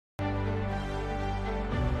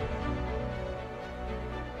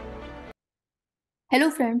Hello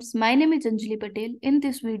friends, my name is Anjali Patel. In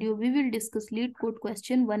this video, we will discuss lead code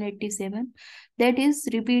question 187, that is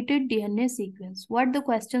repeated DNA sequence. What the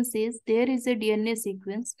question says, there is a DNA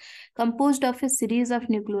sequence composed of a series of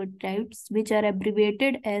nucleotides which are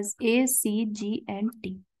abbreviated as A, C, G and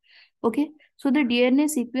T. Okay, so the DNA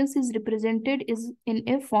sequence is represented in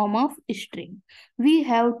a form of string. We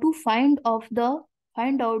have to find out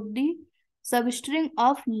the substring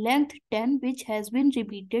of length 10 which has been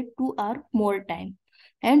repeated 2 or more time,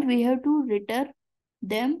 and we have to return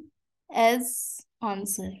them as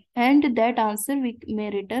answer, and that answer we may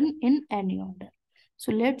return in any order.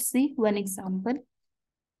 So let's see one example.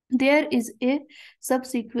 There is a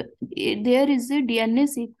DNA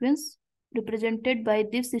sequence represented by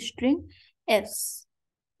this string S.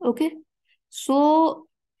 Okay, so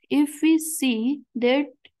if we see that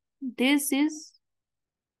this is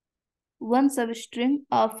one substring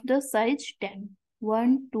of the size 10.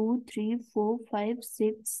 1, 2, 3, 4, 5,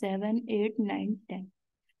 6, 7, 8, 9, 10.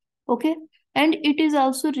 Okay, and it is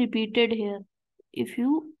also repeated here. If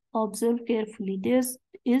you observe carefully, this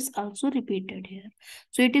is also repeated here.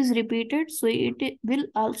 So it is repeated, so it will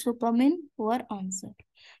also come in our answer.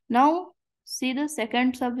 Now see the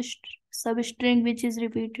second substring which is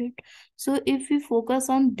repeated. So if we focus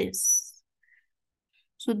on this,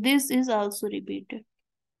 so this is also repeated.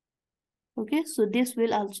 Okay, so this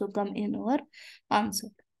will also come in our answer.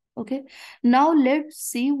 Okay, now let's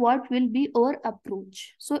see what will be our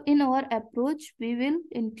approach. So in our approach, we will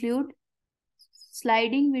include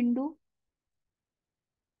sliding window,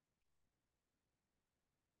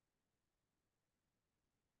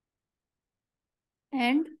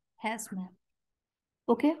 and hash map.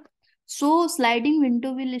 Okay, so sliding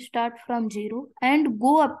window will start from 0 and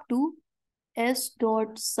go up to s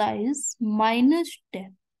dot size minus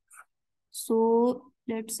 10. So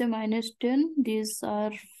let's say minus 10, these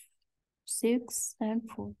are 6 and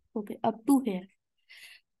 4. Okay, up to here.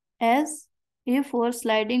 As if our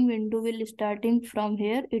sliding window will starting from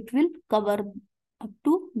here, it will cover up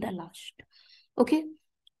to the last. Okay,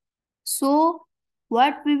 so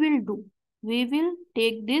what we will do? We will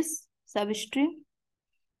take this substring.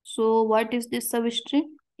 So what is this substring?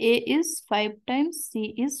 A is 5 times,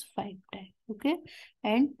 C is 5 times. Okay,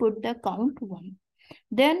 and put the count 1.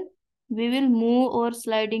 Then we will move our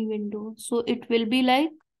sliding window. So it will be like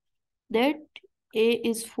that A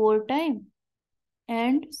is 4 times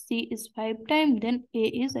and C is 5 times, then A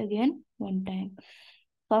is again 1 time.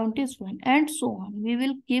 Count is 1 and so on. We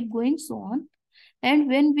will keep going so on. And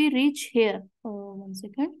when we reach here, one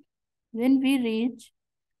second, when we reach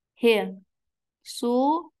here,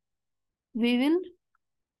 so we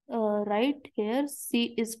will write here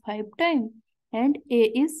C is 5 times and A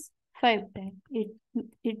is 5 times.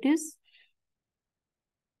 It is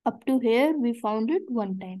up to here we found it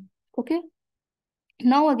 1 time. Okay.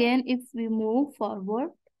 Now again, if we move forward,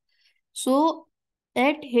 so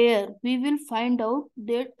at here we will find out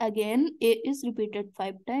that again A is repeated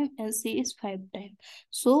 5 times and C is 5 times.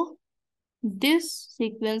 So this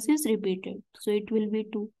sequence is repeated. So it will be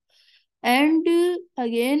 2. And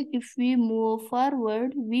again, if we move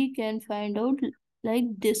forward, we can find out like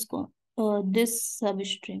this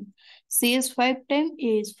substring. C is 5 times,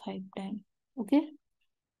 A is 5 times. Okay.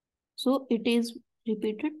 So it is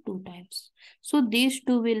repeated 2 times. So these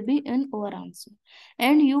two will be in our answer.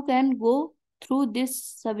 And you can go through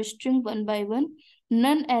this substring one by one.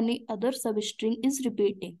 None any other substring is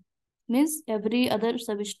repeating. Means every other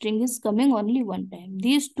substring is coming only 1 time.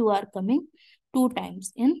 These two are coming 2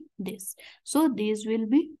 times in this. So these will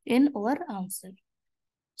be in our answer.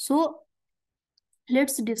 So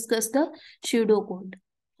let's discuss the pseudocode.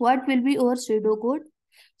 What will be our pseudocode?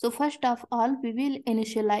 So first of all, we will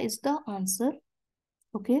initialize the answer.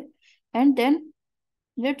 Okay, and then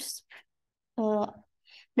let's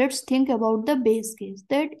think about the base case,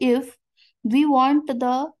 that if we want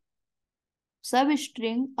the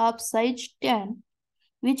substring of size 10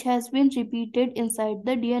 which has been repeated inside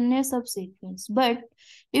the DNA subsequence, but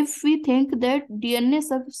if we think that DNA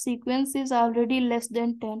subsequence is already less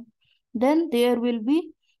than 10, then there will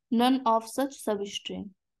be none of such substring,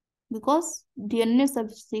 because DNA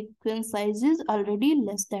subsequence size is already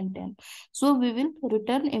less than 10. So we will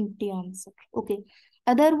return empty answer. Okay.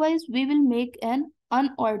 Otherwise, we will make an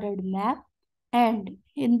unordered map, and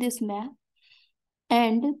in this map,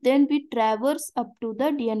 and then we traverse up to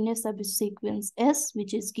the DNA subsequence S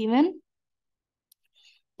which is given,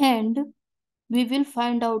 and we will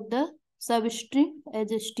find out the substring as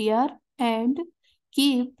str and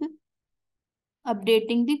keep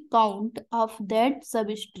updating the count of that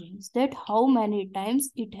substrings, that how many times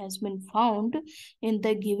it has been found in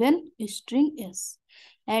the given string S.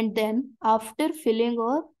 And then after filling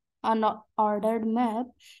our unordered map,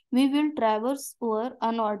 we will traverse our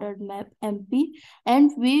unordered map MP,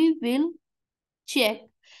 and we will check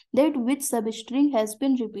that which substring has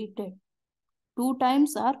been repeated 2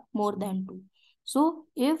 times or more than 2. So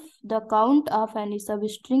if the count of any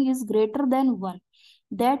substring is greater than 1,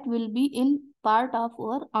 that will be in part of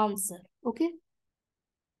our answer. Okay.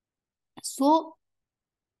 So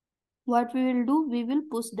what we will do, we will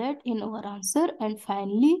push that in our answer, and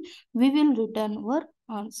finally we will return our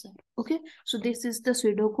answer. Okay. So this is the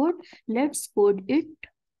pseudocode. Let's code it.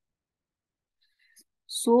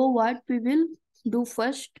 So what we will do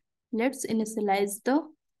first, let's initialize the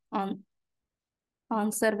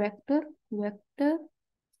answer vector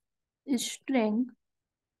string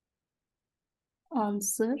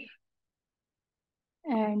answer,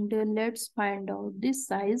 and let's find out the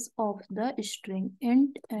size of the string.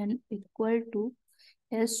 Int n equal to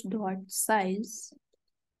s dot size.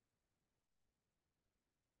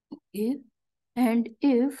 Okay. And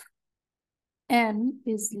if n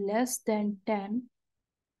is less than 10,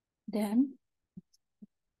 then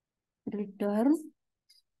return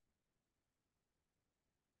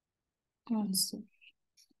answer.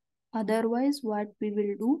 Otherwise, what we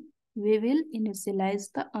will do, we will initialize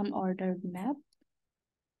the unordered map.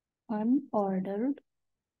 Unordered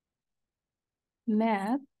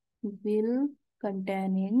map will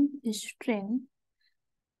containing string,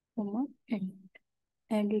 int,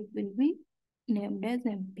 and it will be named as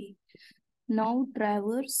MP. Now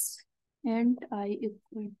traverse int I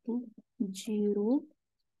equal to 0,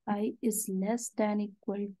 I is less than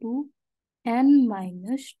equal to n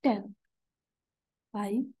minus 10,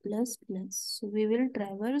 I plus plus. So we will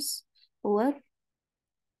traverse over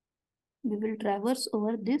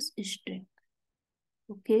this string.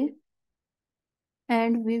 Okay.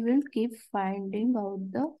 And we will keep finding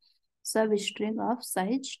out the substring of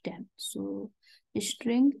size 10. So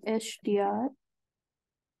string str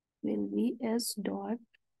will be s dot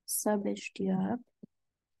substr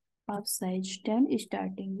of size 10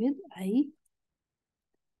 starting with I,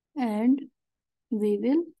 and we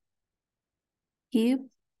will keep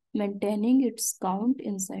maintaining its count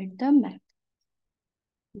inside the map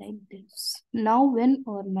like this. Now when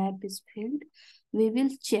our map is filled, we will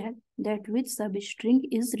check that which substring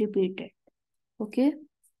is repeated. Okay.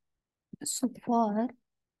 So for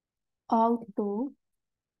auto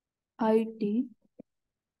IT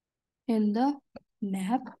in the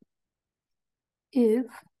map, if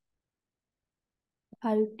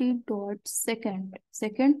IT dot second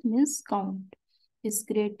means count, is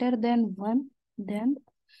greater than 1, then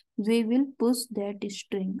we will push that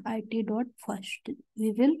string IT dot first.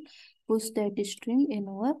 We will push that string in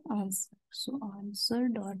our answer. So answer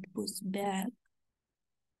dot push back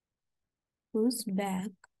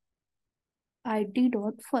IT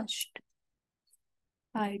dot first.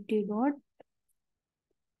 IT dot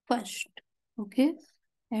first. Okay.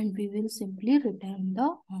 And we will simply return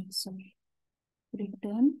the answer.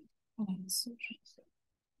 Return answer.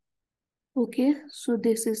 Okay. So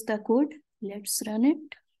this is the code. Let's run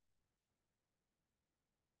it.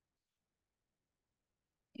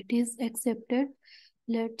 It is accepted.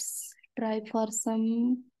 Let's try for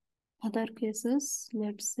some other cases.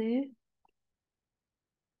 Let's say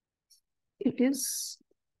it is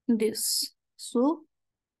this. So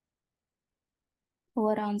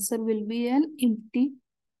our answer will be an empty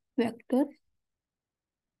vector.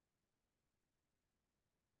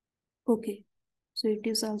 Okay. So it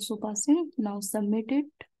is also passing. Now submit it.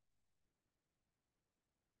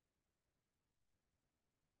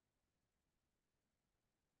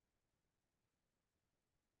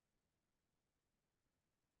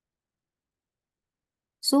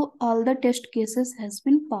 So all the test cases has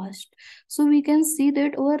been passed. So we can see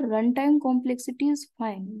that our runtime complexity is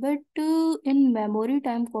fine, but in memory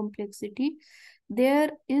time complexity,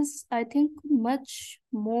 there is, I think, much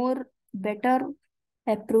more better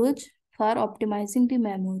approach for optimizing the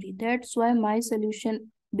memory. That's why my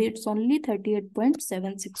solution beats only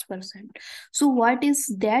 38.76%. So what is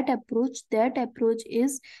that approach? That approach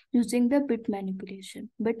is using the bit manipulation.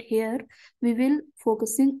 But here we will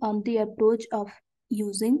focusing on the approach of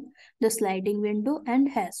using the sliding window and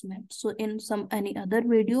hash map. So in any other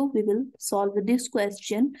video, we will solve this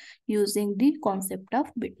question using the concept of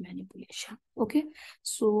bit manipulation. Okay.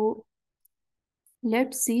 So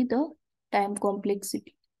let's see the time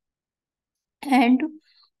complexity and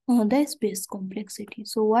the space complexity.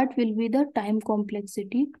 So what will be the time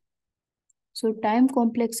complexity? So time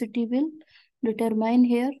complexity will determine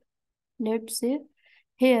here, let's say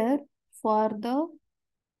here for the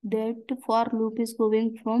that for loop is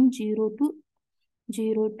going from 0 to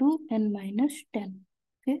 0 to n minus 10.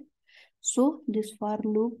 Okay, so this for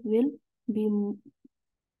loop will be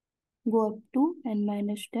go up to n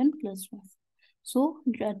minus 10 plus 1. So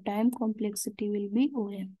the time complexity will be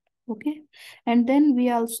on. Okay, and then we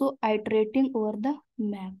also iterating over the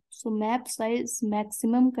map. So map size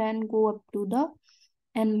maximum can go up to the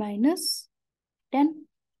n minus 10.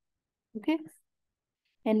 Okay,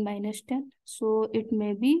 n minus 10. So it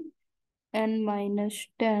may be n minus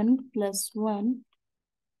 10 plus 1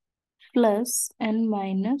 plus n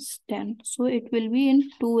minus 10. So it will be in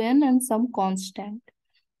 2n and some constant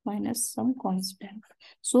minus some constant.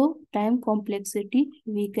 So time complexity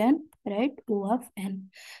we can write O of n.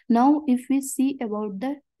 Now if we see about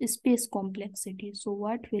the space complexity, so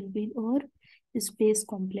what will be our space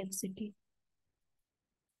complexity?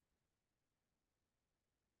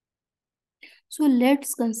 So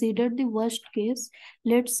let's consider the worst case.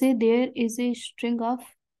 Let's say there is a string of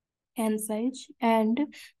n size and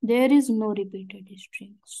there is no repeated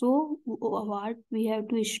string. So what we have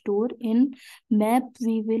to store in map,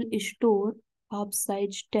 we will store of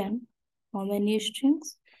size 10. How many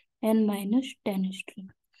strings? N minus 10 string.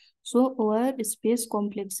 So our space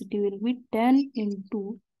complexity will be 10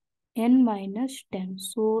 into n minus 10.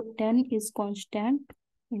 So 10 is constant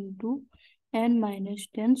into n minus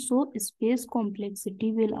 10. So space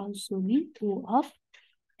complexity will also be O of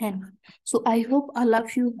n. So I hope all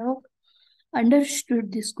of you have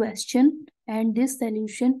understood this question and this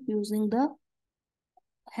solution using the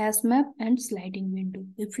hash map and sliding window.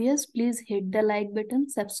 If yes, please hit the like button,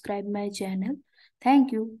 subscribe my channel.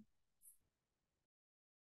 Thank you.